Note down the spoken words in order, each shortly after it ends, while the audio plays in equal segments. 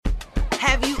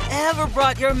Have you ever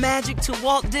brought your magic to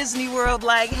Walt Disney World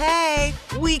like, hey,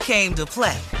 we came to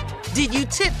play? Did you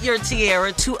tip your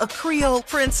tiara to a Creole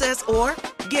princess or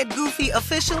get goofy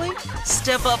officially?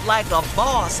 Step up like a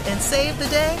boss and save the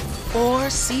day? Or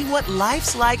see what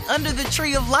life's like under the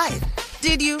tree of life?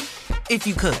 Did you? If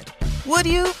you could. Would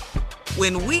you?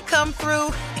 When we come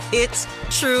through, it's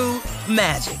true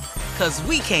magic. 'Cause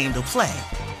we came to play.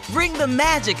 Bring the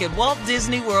magic at Walt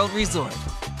Disney World Resort.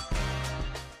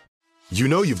 You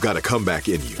know you've got a comeback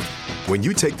in you. When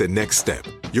you take the next step,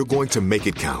 you're going to make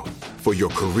it count. For your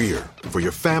career, for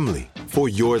your family, for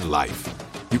your life.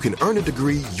 You can earn a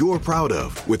degree you're proud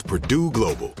of with Purdue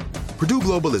Global. Purdue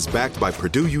Global is backed by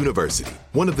Purdue University,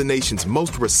 one of the nation's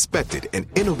most respected and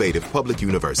innovative public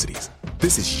universities.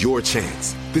 This is your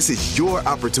chance. This is your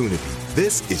opportunity.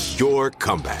 This is your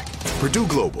comeback. Purdue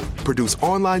Global, Purdue's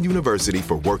online university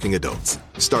for working adults.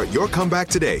 Start your comeback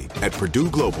today at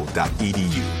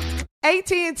purdueglobal.edu.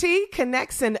 AT&T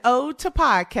connects an ode to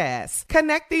podcasts.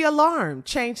 Connect the alarm.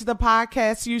 Change the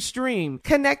podcast you stream.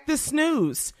 Connect the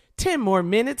snooze. 10 more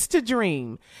minutes to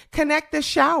dream. Connect the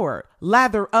shower.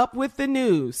 Lather up with the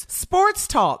news. Sports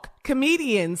talk,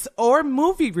 comedians, or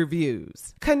movie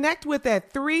reviews. Connect with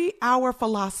that 3-hour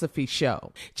philosophy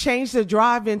show. Change the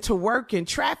drive into work in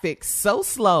traffic so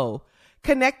slow.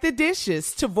 Connect the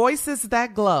dishes to voices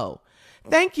that glow.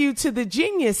 Thank you to the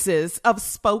geniuses of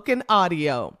spoken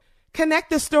audio. Connect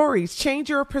the stories, change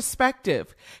your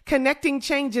perspective. Connecting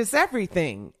changes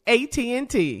everything.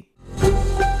 AT&T.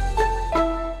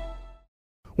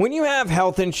 When you have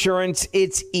health insurance,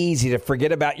 it's easy to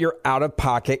forget about your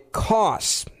out-of-pocket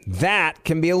costs. That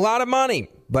can be a lot of money,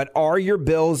 but are your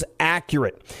bills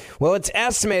accurate? Well, it's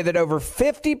estimated that over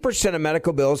 50% of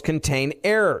medical bills contain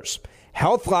errors.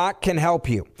 HealthLock can help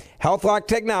you. HealthLock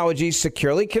technology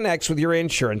securely connects with your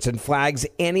insurance and flags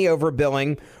any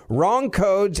overbilling, wrong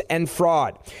codes, and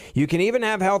fraud. You can even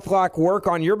have HealthLock work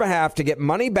on your behalf to get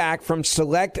money back from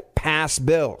select past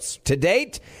bills. To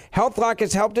date, HealthLock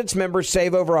has helped its members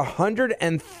save over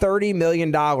 $130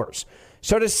 million.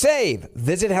 So to save,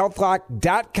 visit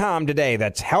healthlock.com today.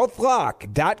 That's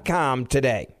healthlock.com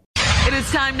today. It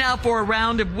is time now for a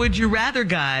round of Would You Rather,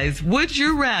 guys. Would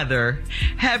you rather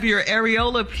have your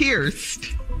areola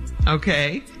pierced?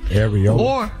 Okay. Areola?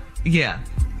 Or, yeah,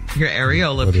 your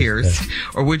areola pierced.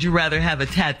 Or would you rather have a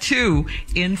tattoo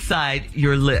inside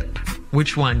your lip?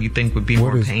 Which one you think would be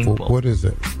more painful? What is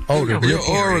it? Oh, your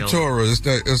oratory.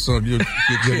 It's on your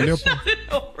nipple.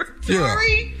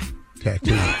 Oratory? Yeah.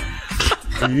 Tattoo.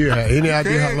 Yeah, any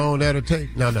idea how long that'll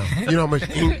take? No. You know how much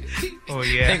ink? Oh,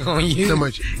 yeah. How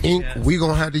much ink we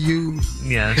gonna have to use?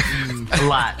 Yeah, a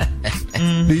lot.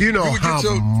 Mm-hmm. Do you know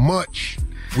how much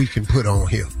we can put on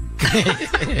here?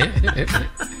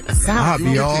 I'll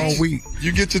be all week.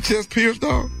 You get your chest pierced,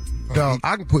 dog? Dog,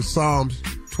 I can put Psalms,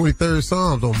 23rd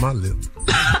Psalms on my lip.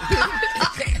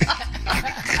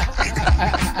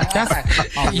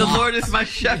 The Lord is my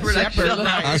shepherd.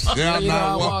 I shall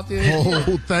not walk.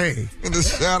 Whole thing. In the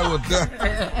shadow of death.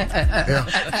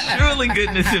 Yeah. Surely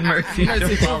goodness and mercy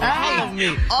shall follow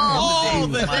me all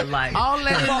the days of my life.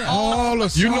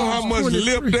 You know how much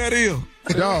lip that is?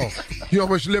 Dog, you know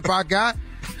how much lip I got?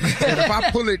 And if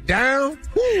I pull it down,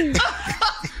 whoo,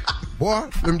 boy,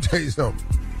 let me tell you something.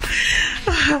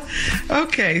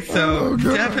 Okay, so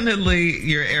definitely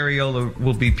your areola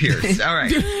will be pierced. All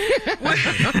right.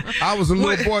 I was a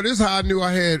little boy. This is how I knew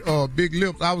I had big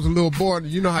lips. I was a little boy.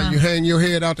 You know how you hang your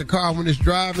head out the car when it's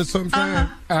driving sometimes?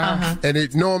 And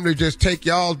it normally just take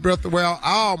y'all's breath away. I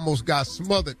almost got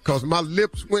smothered because my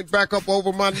lips went back up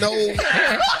over my nose.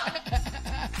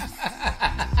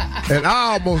 And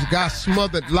I almost got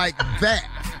smothered like that.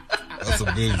 That's a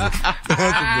visual.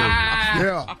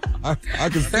 Yeah. I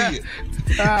can see it.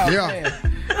 Yeah.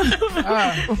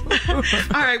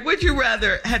 All right. Would you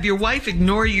rather have your wife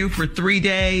ignore you for 3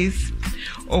 days,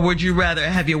 or would you rather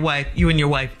have you and your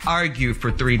wife argue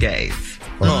for 3 days?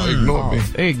 Ignore me.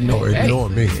 Ignore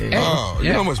me. Oh,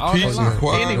 you know how much peace and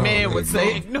quiet. Any man would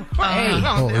say ignore.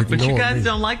 But you guys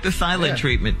don't like the silent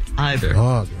treatment either.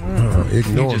 Ignore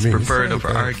you just me. prefer it over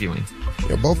arguing.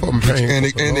 Yeah, both of them paying.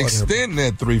 And extend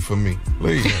that 3 for me,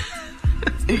 please.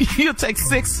 You'll take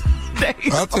 6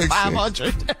 days I'll take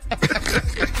 500.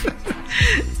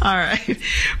 All right.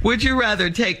 Would you rather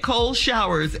take cold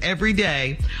showers every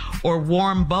day or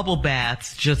warm bubble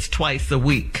baths just twice a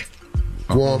week?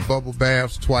 Warm bubble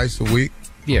baths twice a week.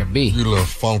 Yeah, B. You little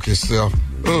funky self.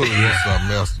 Oh, you're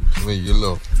something else. You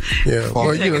little. Yeah,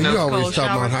 well, you always cold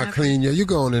talk about how clean you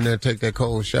go in there and take that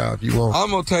cold shower if you want. I'm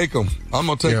going to take them. I'm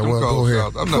going to take them cold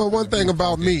showers. Well, one thing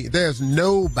about me, there's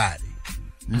nobody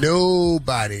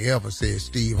ever said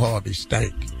Steve Harvey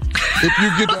stank. If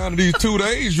you get down to these 2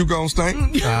 days, you gonna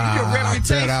stink. Your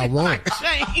reputation I won't.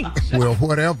 Well,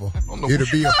 whatever. It'll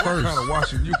be a first. Kind of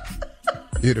washing you.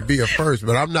 It'll be a first,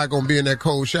 but I'm not gonna be in that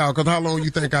cold shower. Cause how long you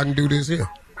think I can do this here?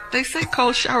 They say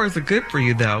cold showers are good for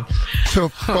you, though. For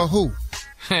who?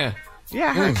 Yeah,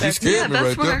 I heard that. Yeah,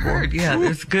 that's what I heard. Yeah,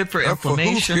 it's good for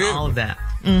inflammation, all of that.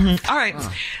 All right.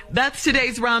 That's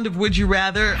today's round of Would You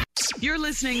Rather. You're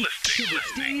listening to the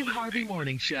Steve Harvey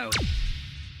Morning Show.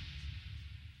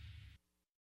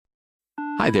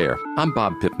 Hi there, I'm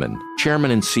Bob Pittman,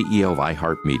 Chairman and CEO of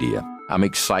iHeartMedia. I'm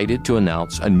excited to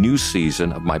announce a new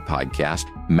season of my podcast,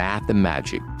 Math and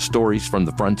Magic, Stories from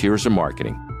the Frontiers of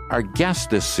Marketing. Our guests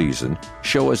this season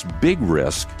show us big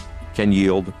risk can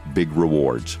yield big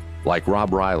rewards, like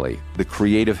Rob Riley, the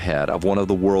creative head of one of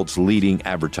the world's leading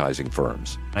advertising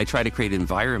firms. I try to create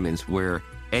environments where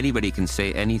anybody can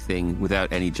say anything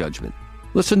without any judgment.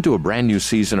 Listen to a brand new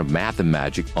season of Math and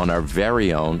Magic on our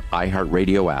very own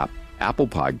iHeartRadio app, Apple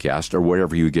Podcast, or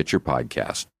wherever you get your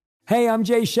podcast. Hey, I'm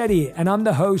Jay Shetty, and I'm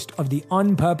the host of the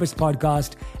On Purpose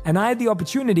podcast, and I had the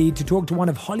opportunity to talk to one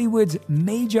of Hollywood's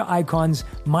major icons,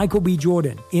 Michael B.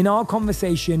 Jordan. In our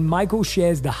conversation, Michael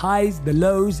shares the highs, the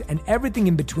lows, and everything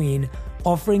in between,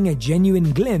 offering a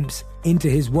genuine glimpse into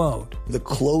his world. The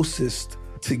closest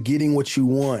to getting what you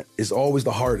want is always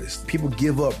the hardest. People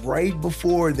give up right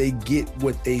before they get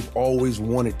what they've always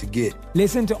wanted to get.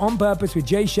 Listen to On Purpose with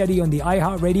Jay Shetty on the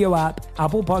iHeartRadio app,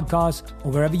 Apple Podcasts,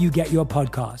 or wherever you get your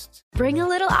podcasts. Bring a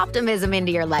little optimism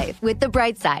into your life with The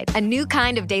Bright Side, a new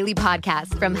kind of daily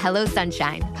podcast from Hello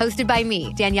Sunshine, hosted by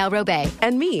me, Danielle Robay.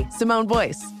 And me, Simone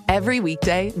Boyce. Every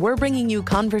weekday, we're bringing you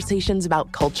conversations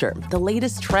about culture, the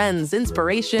latest trends,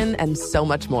 inspiration, and so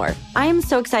much more. I am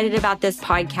so excited about this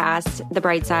podcast, The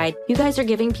Bright Side. You guys are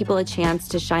giving people a chance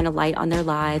to shine a light on their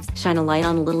lives, shine a light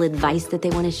on a little advice that they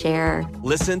want to share.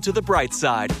 Listen to The Bright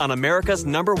Side on America's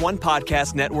 #1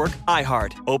 podcast network,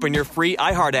 iHeart. Open your free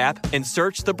iHeart app and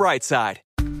search The Bright Side.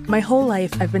 My whole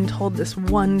life, I've been told this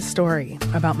one story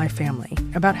about my family,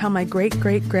 about how my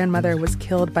great-great-grandmother was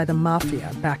killed by the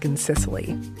mafia back in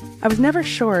Sicily. I was never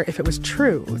sure if it was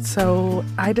true, so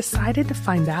I decided to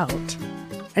find out.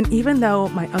 And even though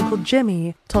my Uncle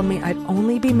Jimmy told me I'd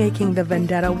only be making the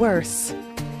vendetta worse,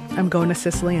 I'm going to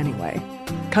Sicily anyway.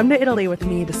 Come to Italy with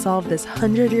me to solve this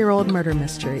 100-year-old murder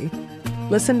mystery.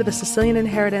 Listen to The Sicilian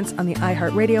Inheritance on the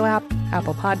iHeartRadio app,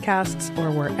 Apple Podcasts,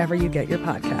 or wherever you get your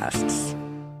podcasts.